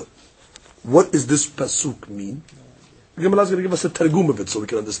maspunav. What does this Pasuk mean? The Gemara is going to give us a targum of it so we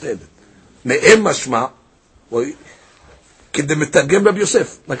can understand it. Me'em mashma. Well, Kedemetargem Rabbi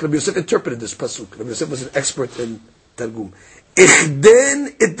Yosef. Like Rabbi Yosef interpreted this Pasuk. Rabbi Yosef was an expert in targum.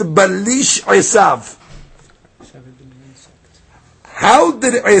 Ichden it balish Esav. How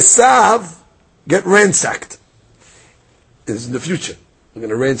did Esav get ransacked? This is in the future. We're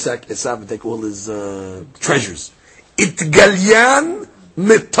going to ransack Esav and take all his treasures. Itgalyan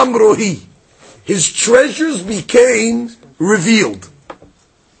metamrohi. His treasures became revealed.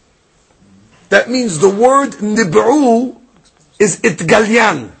 That means the word nib'u is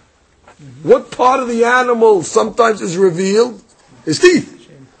itgalyan. What part of the animal sometimes is revealed? His teeth.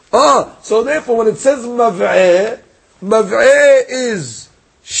 So therefore when it says mav'eh, mav'eh is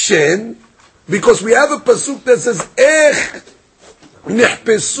shen, because we have a pasuk that says ech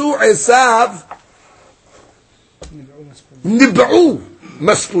nihpesu Esav nib'u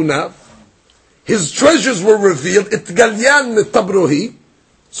maspunav. His treasures were revealed. Itgalyan metabrohi.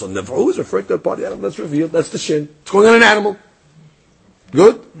 So nib'u is referring to the part of the animal that's revealed. That's the shin. It's going on an animal.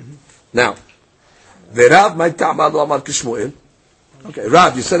 Good? Mm-hmm. Now, the Rav might ta'amad lo amar kishmuel. Okay,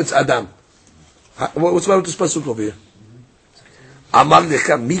 Rav, you said it's Adam. What's about this pasuk over here? Amar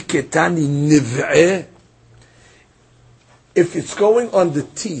lecha miketani niv'eh. If it's going on the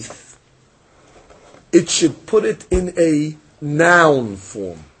teeth, it should put it in a noun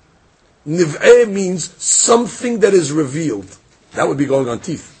form. Niv'eh means something that is revealed. That would be going on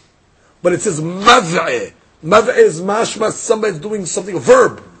teeth. But it says mav'eh. Mav'eh is mashma, somebody's doing something, a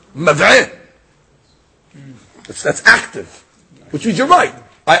verb. Mav'eh. That's active. Which means you're right.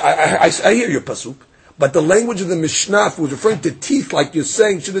 I hear your pasuk. But the language of the Mishnah was referring to teeth, like you're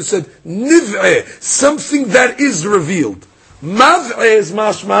saying, should have said niv'eh, something that is revealed. Mav'eh is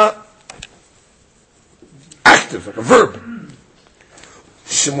mashma, active, like a verb.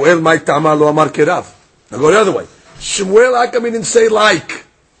 Shemuel might ta'amar lo amar kerav. Now go the other way. Shemuel, I come in and say like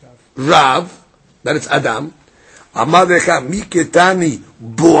Rav, that it's Adam. Amar lecha miketani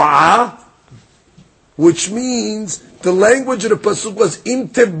bu'a, which means the language of the pasuk was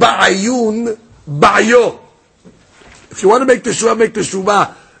inte ba'ayun ba'yo. If you want to make the shuvah, make the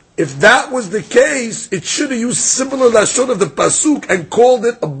shuvah. If that was the case, it should have used similar lashon of the pasuk and called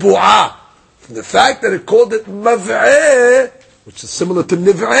it a bu'a. From the fact that it called it mav'eh, which is similar to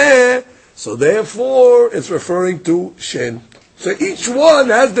niv'eh, so therefore it's referring to shen. So each one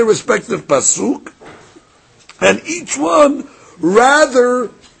has their respective pasuk, and each one rather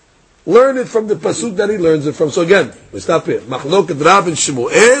learn it from the pasuk that he learns it from. So again, we stop here. Machloket Rav and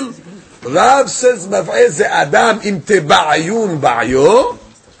Shemuel. Rav says mav'eh ze Adam im te ba'ayun ba'yo.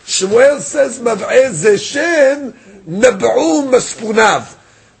 Shemuel says mav'eh ze shen nab'u maspunav.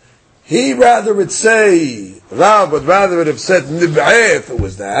 He rather would say, Rav would rather would have said nib'eh if it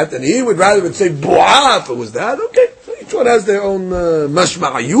was that, and he would rather would say bu'ah if it was that. Okay, so each one has their own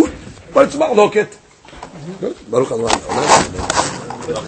mashma'ayut, but it's ma'loket. Baruch Allah.